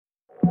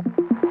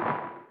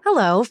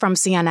Hello from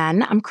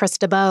CNN. I'm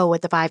Krista Bowe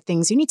with the 5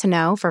 things you need to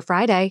know for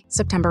Friday,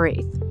 September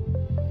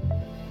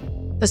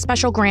 8th. The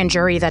special grand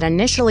jury that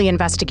initially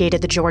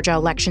investigated the Georgia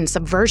election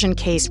subversion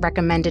case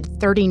recommended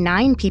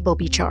 39 people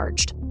be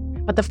charged.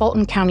 But the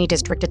Fulton County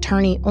District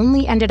Attorney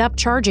only ended up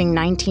charging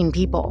 19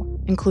 people,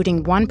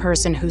 including one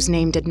person whose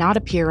name did not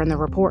appear in the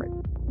report.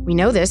 We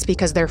know this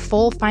because their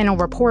full final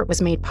report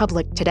was made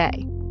public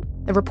today.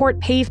 The report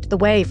paved the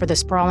way for the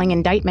sprawling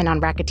indictment on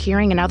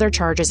racketeering and other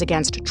charges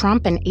against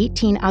Trump and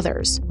 18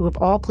 others, who have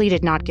all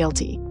pleaded not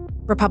guilty.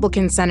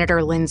 Republican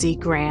Senator Lindsey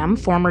Graham,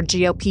 former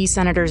GOP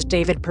Senators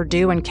David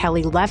Perdue and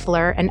Kelly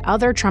Loeffler, and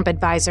other Trump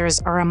advisors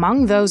are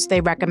among those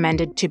they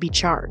recommended to be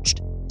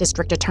charged.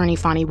 District Attorney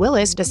Fani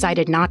Willis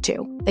decided not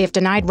to. They have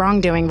denied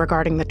wrongdoing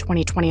regarding the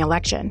 2020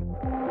 election.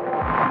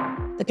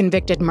 The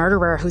convicted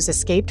murderer who's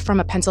escaped from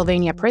a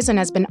Pennsylvania prison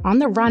has been on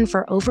the run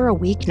for over a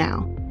week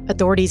now.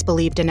 Authorities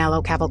believe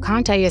Danilo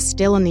Cavalcante is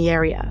still in the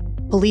area.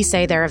 Police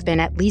say there have been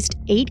at least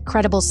 8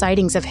 credible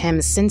sightings of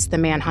him since the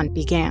manhunt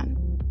began.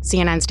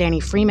 CNN's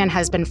Danny Freeman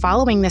has been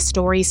following this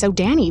story. So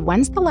Danny,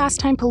 when's the last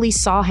time police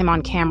saw him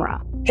on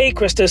camera? Hey,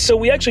 Krista. So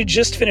we actually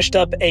just finished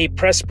up a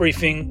press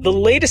briefing. The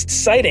latest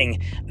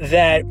sighting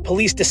that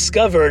police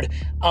discovered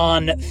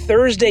on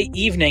Thursday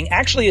evening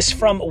actually is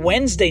from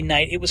Wednesday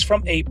night. It was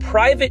from a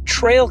private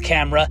trail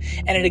camera,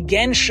 and it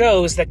again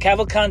shows that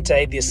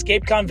Cavalcante, the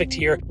escaped convict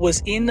here,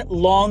 was in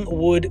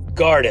Longwood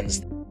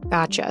Gardens.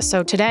 Gotcha.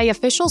 So today,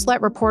 officials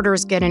let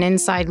reporters get an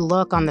inside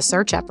look on the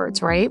search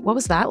efforts, right? What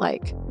was that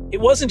like? It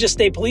wasn't just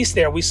state police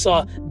there. We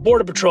saw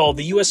Border Patrol,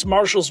 the U.S.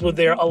 Marshals were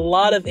there, a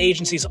lot of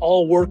agencies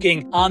all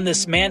working on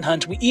this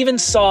manhunt. We even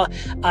saw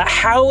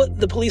how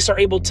the police are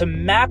able to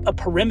map a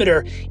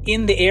perimeter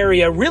in the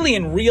area really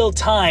in real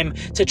time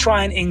to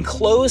try and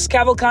enclose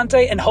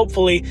Cavalcante and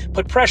hopefully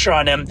put pressure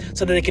on him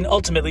so that they can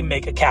ultimately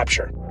make a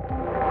capture.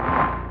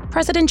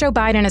 President Joe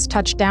Biden has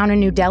touched down in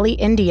New Delhi,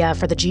 India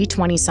for the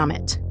G20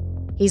 summit.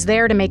 He's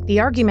there to make the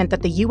argument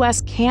that the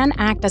U.S. can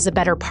act as a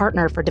better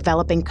partner for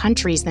developing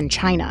countries than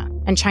China.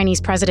 And Chinese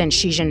President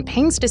Xi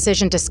Jinping's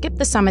decision to skip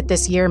the summit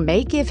this year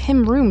may give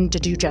him room to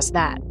do just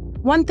that.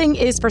 One thing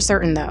is for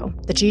certain, though.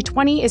 The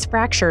G20 is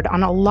fractured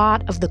on a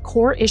lot of the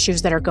core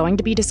issues that are going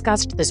to be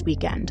discussed this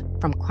weekend,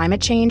 from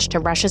climate change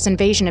to Russia's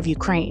invasion of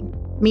Ukraine.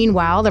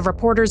 Meanwhile, the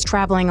reporters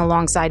traveling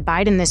alongside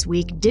Biden this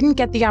week didn't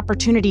get the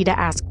opportunity to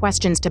ask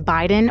questions to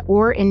Biden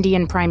or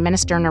Indian Prime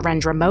Minister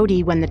Narendra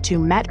Modi when the two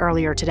met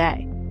earlier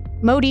today.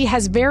 Modi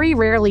has very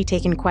rarely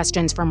taken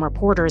questions from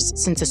reporters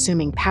since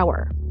assuming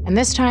power, and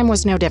this time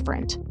was no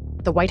different.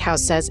 The White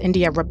House says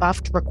India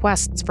rebuffed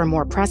requests for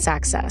more press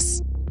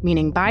access,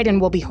 meaning Biden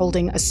will be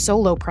holding a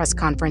solo press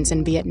conference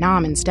in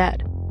Vietnam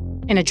instead.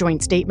 In a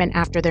joint statement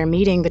after their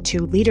meeting, the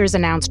two leaders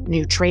announced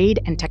new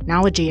trade and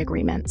technology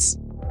agreements.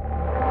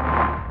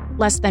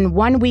 Less than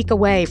 1 week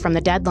away from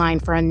the deadline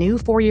for a new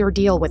 4-year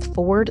deal with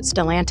Ford,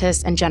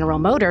 Stellantis, and General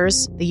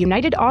Motors, the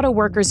United Auto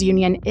Workers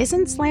Union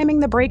isn't slamming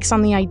the brakes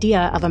on the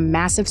idea of a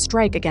massive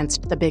strike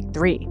against the Big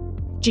Three.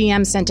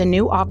 GM sent a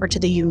new offer to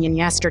the union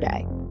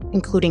yesterday,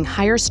 including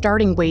higher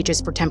starting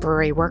wages for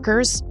temporary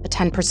workers, a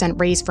 10%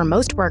 raise for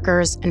most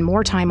workers, and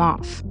more time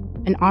off,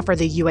 an offer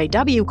the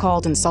UAW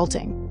called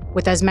insulting.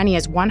 With as many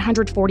as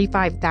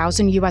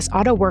 145,000 U.S.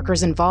 auto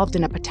workers involved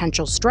in a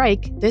potential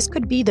strike, this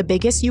could be the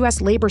biggest U.S.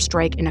 labor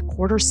strike in a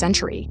quarter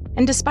century.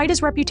 And despite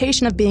his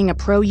reputation of being a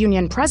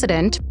pro-union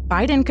president,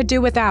 Biden could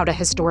do without a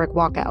historic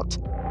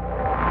walkout.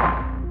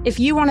 If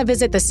you want to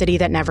visit the city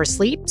that never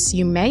sleeps,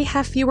 you may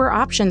have fewer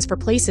options for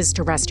places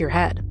to rest your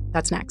head.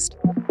 That's next.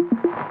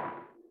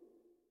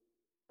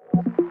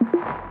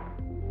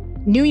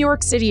 New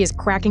York City is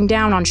cracking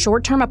down on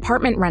short-term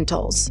apartment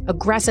rentals,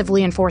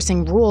 aggressively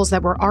enforcing rules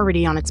that were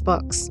already on its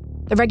books.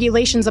 The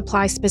regulations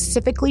apply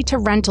specifically to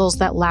rentals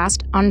that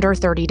last under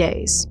 30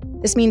 days.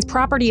 This means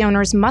property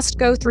owners must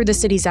go through the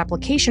city's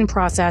application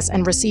process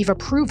and receive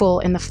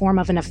approval in the form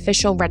of an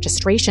official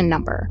registration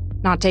number.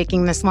 Not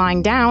taking this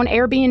lying down,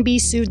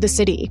 Airbnb sued the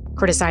city,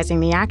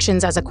 criticizing the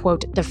actions as a,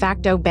 quote, de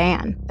facto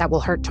ban that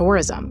will hurt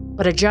tourism.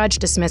 But a judge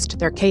dismissed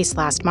their case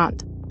last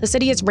month. The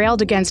city has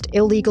railed against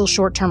illegal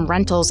short-term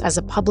rentals as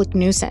a public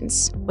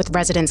nuisance, with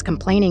residents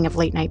complaining of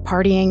late-night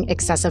partying,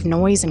 excessive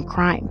noise, and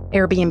crime.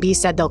 Airbnb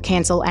said they'll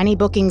cancel any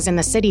bookings in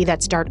the city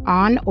that start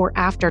on or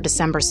after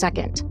December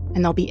 2nd,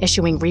 and they'll be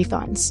issuing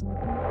refunds.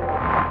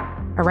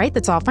 All right,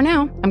 that's all for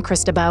now. I'm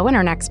Krista Bowe, and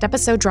our next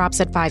episode drops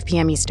at 5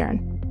 p.m.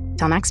 Eastern.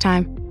 Till next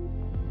time.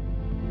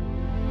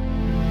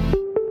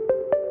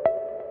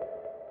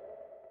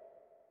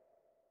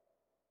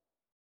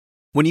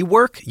 When you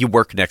work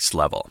next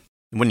level.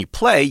 And when you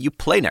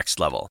play next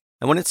level.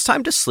 And when it's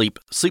time to sleep,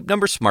 Sleep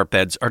Number smart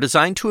beds are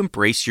designed to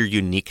embrace your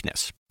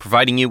uniqueness,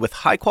 providing you with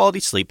high-quality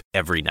sleep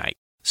every night.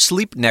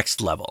 Sleep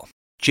next level.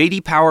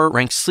 J.D. Power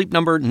ranks Sleep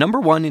Number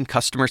 #1 in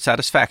customer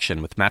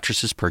satisfaction with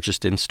mattresses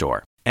purchased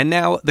in-store. And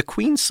now, the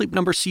Queen Sleep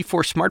Number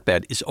C4 smart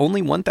bed is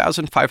only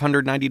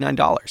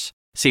 $1,599.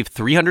 Save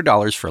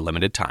 $300 for a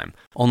limited time,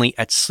 only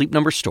at Sleep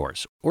Number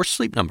stores or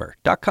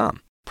sleepnumber.com.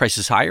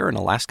 Prices higher in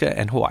Alaska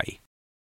and Hawaii.